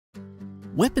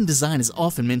Weapon design is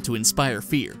often meant to inspire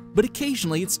fear, but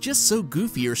occasionally it's just so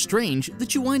goofy or strange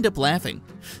that you wind up laughing.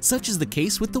 Such is the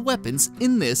case with the weapons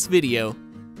in this video.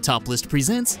 Top List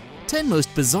presents 10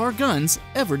 most bizarre guns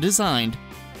ever designed.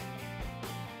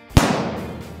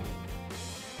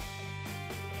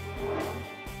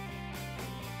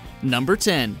 Number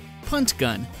 10. Punt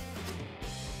Gun.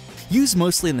 Used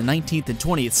mostly in the 19th and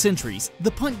 20th centuries,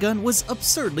 the punt gun was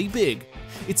absurdly big.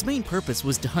 Its main purpose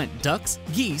was to hunt ducks,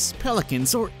 geese,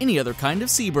 pelicans, or any other kind of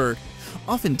seabird.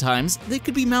 Oftentimes, they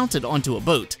could be mounted onto a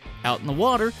boat. Out in the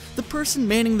water, the person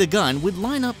manning the gun would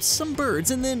line up some birds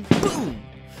and then boom!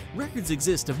 Records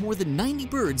exist of more than 90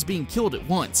 birds being killed at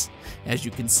once. As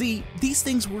you can see, these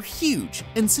things were huge,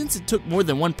 and since it took more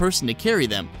than one person to carry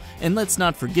them, and let's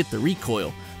not forget the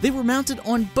recoil, they were mounted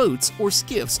on boats or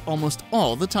skiffs almost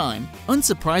all the time.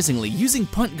 Unsurprisingly, using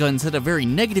punt guns had a very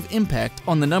negative impact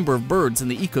on the number of birds in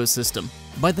the ecosystem.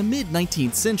 By the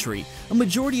mid-19th century, a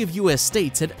majority of US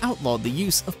states had outlawed the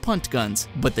use of punt guns,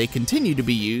 but they continue to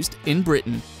be used in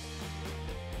Britain.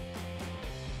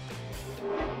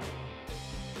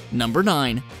 Number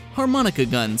 9. Harmonica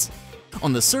guns.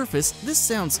 On the surface, this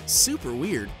sounds super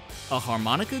weird. A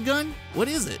harmonica gun? What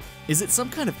is it? Is it some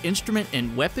kind of instrument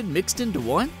and weapon mixed into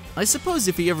one? I suppose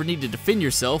if you ever need to defend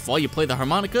yourself while you play the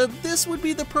harmonica, this would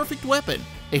be the perfect weapon.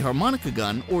 A harmonica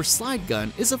gun or slide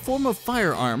gun is a form of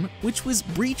firearm which was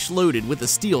breech-loaded with a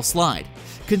steel slide,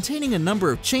 containing a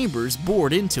number of chambers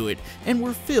bored into it and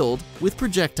were filled with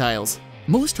projectiles.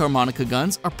 Most harmonica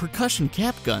guns are percussion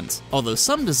cap guns, although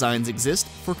some designs exist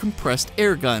for compressed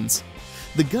air guns.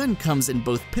 The gun comes in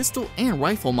both pistol and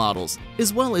rifle models,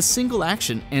 as well as single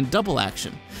action and double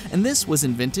action, and this was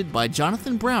invented by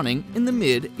Jonathan Browning in the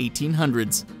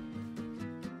mid-1800s.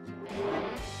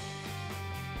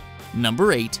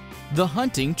 Number 8. The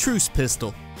Hunting Truce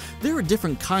Pistol. There are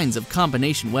different kinds of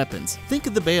combination weapons. Think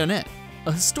of the bayonet.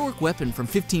 A historic weapon from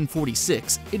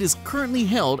 1546, it is currently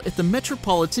held at the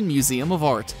Metropolitan Museum of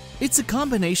Art. It's a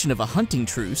combination of a hunting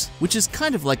truce, which is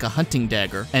kind of like a hunting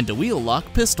dagger, and a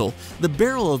wheel-lock pistol. The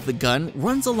barrel of the gun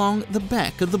runs along the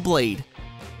back of the blade.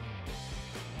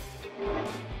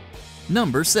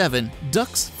 Number 7.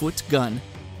 Duck's Foot Gun.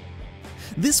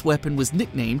 This weapon was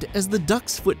nicknamed as the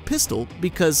Duck's Foot Pistol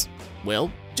because,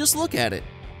 well, just look at it.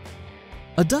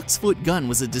 A duck's foot gun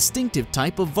was a distinctive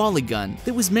type of volley gun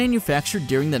that was manufactured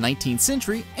during the 19th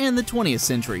century and the 20th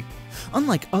century.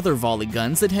 Unlike other volley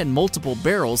guns that had multiple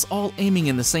barrels all aiming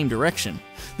in the same direction,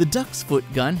 the duck's foot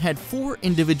gun had 4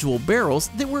 individual barrels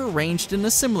that were arranged in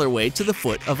a similar way to the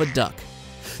foot of a duck.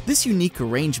 This unique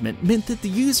arrangement meant that the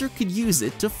user could use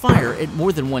it to fire at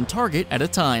more than one target at a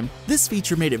time. This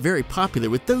feature made it very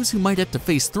popular with those who might have to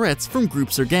face threats from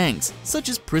groups or gangs, such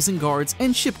as prison guards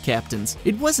and ship captains.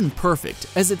 It wasn't perfect,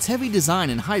 as its heavy design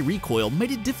and high recoil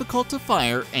made it difficult to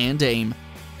fire and aim.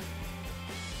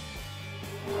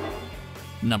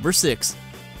 Number 6.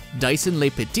 Dyson Le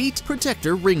Petit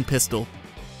Protector Ring Pistol.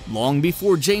 Long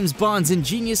before James Bond's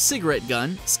ingenious cigarette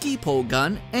gun, ski pole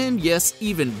gun, and yes,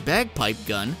 even bagpipe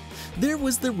gun, there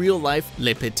was the real-life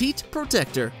Le Petit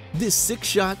Protector. This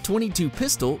 6-shot 22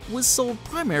 pistol was sold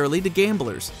primarily to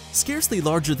gamblers. Scarcely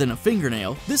larger than a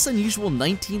fingernail, this unusual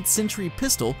 19th century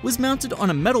pistol was mounted on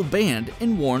a metal band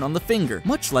and worn on the finger,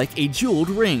 much like a jeweled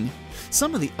ring.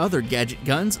 Some of the other gadget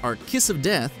guns are Kiss of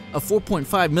Death, a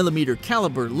 4.5mm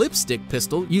caliber lipstick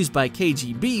pistol used by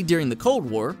KGB during the Cold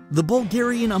War, the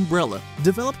Bulgarian Umbrella,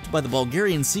 developed by the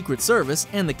Bulgarian Secret Service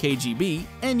and the KGB,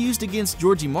 and used against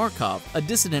Georgy Markov, a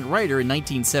dissident writer in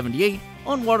 1978,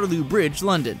 on Waterloo Bridge,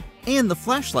 London, and the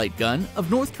flashlight gun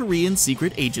of North Korean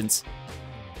secret agents.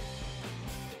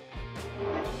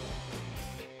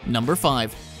 Number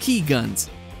 5. Key guns.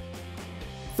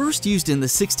 First used in the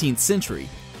 16th century,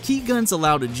 key guns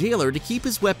allowed a jailer to keep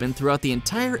his weapon throughout the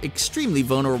entire extremely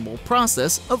vulnerable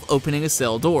process of opening a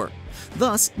cell door,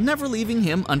 thus never leaving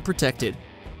him unprotected.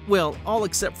 Well, all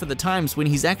except for the times when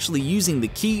he's actually using the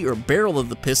key or barrel of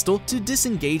the pistol to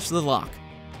disengage the lock.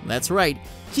 That's right,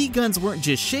 key guns weren't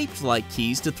just shaped like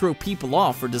keys to throw people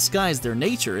off or disguise their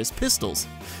nature as pistols.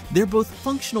 They're both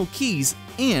functional keys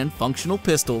and functional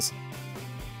pistols.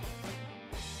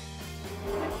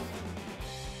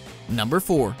 Number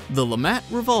 4. The LeMat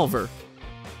Revolver.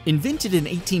 Invented in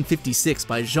 1856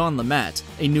 by Jean LeMat,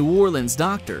 a New Orleans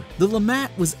doctor, the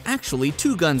LeMat was actually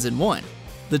 2 guns in one.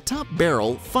 The top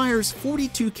barrel fires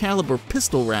 .42 caliber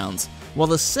pistol rounds, while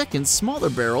the second smaller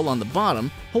barrel on the bottom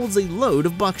holds a load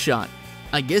of buckshot.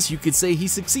 I guess you could say he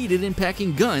succeeded in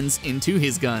packing guns into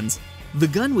his guns. The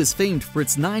gun was famed for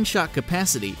its 9-shot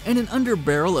capacity and an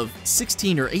underbarrel of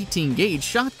 16 or 18 gauge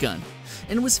shotgun,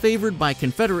 and was favored by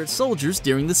Confederate soldiers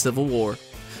during the Civil War.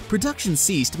 Production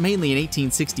ceased mainly in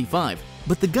 1865,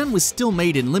 but the gun was still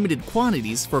made in limited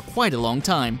quantities for quite a long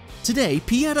time. Today,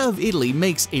 Pieta of Italy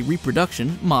makes a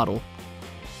reproduction model.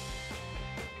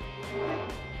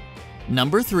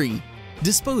 Number 3.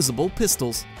 Disposable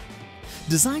pistols.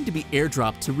 Designed to be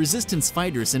airdropped to resistance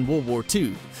fighters in World War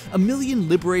II, 1,000,000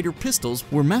 Liberator pistols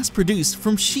were mass-produced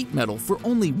from sheet metal for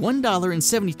only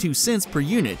 $1.72 per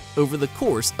unit over the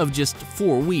course of just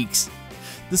 4 weeks.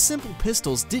 The simple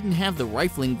pistols didn't have the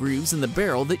rifling grooves in the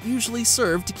barrel that usually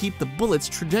serve to keep the bullet's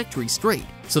trajectory straight,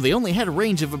 so they only had a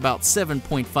range of about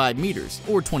 7.5 meters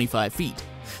or 25 feet.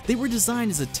 They were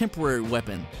designed as a temporary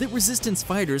weapon that resistance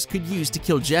fighters could use to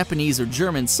kill Japanese or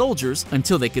German soldiers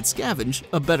until they could scavenge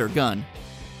a better gun.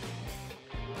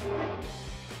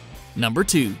 Number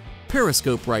 2.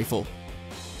 Periscope rifle.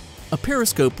 A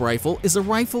periscope rifle is a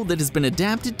rifle that has been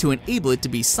adapted to enable it to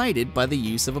be sighted by the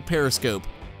use of a periscope.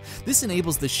 This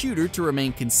enables the shooter to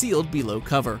remain concealed below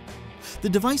cover. The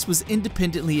device was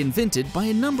independently invented by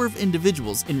a number of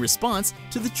individuals in response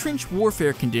to the trench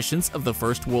warfare conditions of the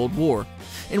First World War.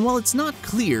 And while it's not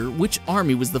clear which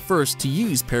army was the first to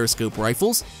use periscope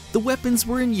rifles, the weapons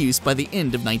were in use by the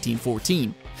end of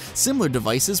 1914. Similar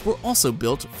devices were also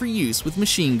built for use with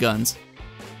machine guns.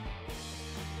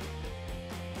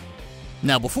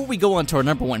 Now, before we go on to our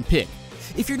number 1 pick,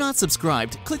 if you're not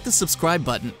subscribed, click the subscribe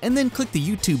button and then click the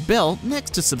YouTube bell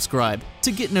next to subscribe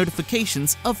to get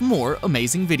notifications of more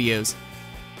amazing videos.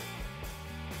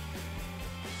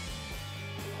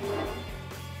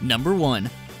 Number 1.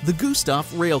 The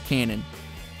Gustav Rail Cannon.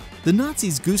 The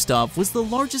Nazis' Gustav was the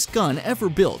largest gun ever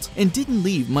built and didn't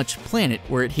leave much planet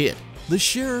where it hit. The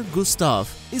Scherer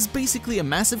Gustav is basically a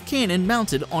massive cannon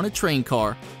mounted on a train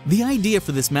car. The idea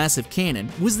for this massive cannon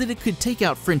was that it could take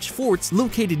out French forts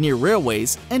located near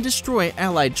railways and destroy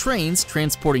Allied trains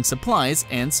transporting supplies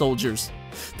and soldiers.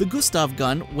 The Gustav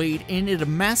gun weighed in at a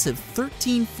massive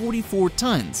 1,344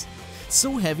 tons,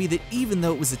 so heavy that even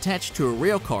though it was attached to a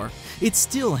rail car, it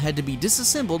still had to be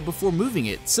disassembled before moving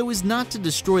it so as not to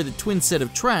destroy the twin set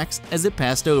of tracks as it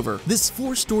passed over. This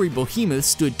 4-story behemoth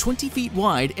stood 20 feet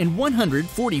wide and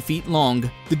 140 feet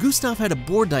long. The Gustav had a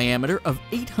bore diameter of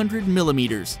 800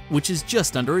 millimeters, which is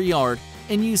just under a yard,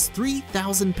 and used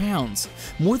 3,000 pounds,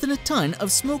 more than a ton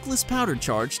of smokeless powder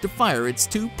charge to fire its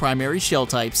 2 primary shell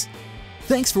types.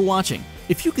 Thanks for watching.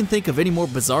 If you can think of any more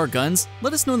bizarre guns,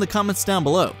 let us know in the comments down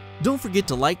below. Don't forget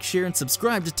to like, share, and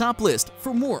subscribe to Top List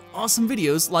for more awesome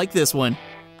videos like this one.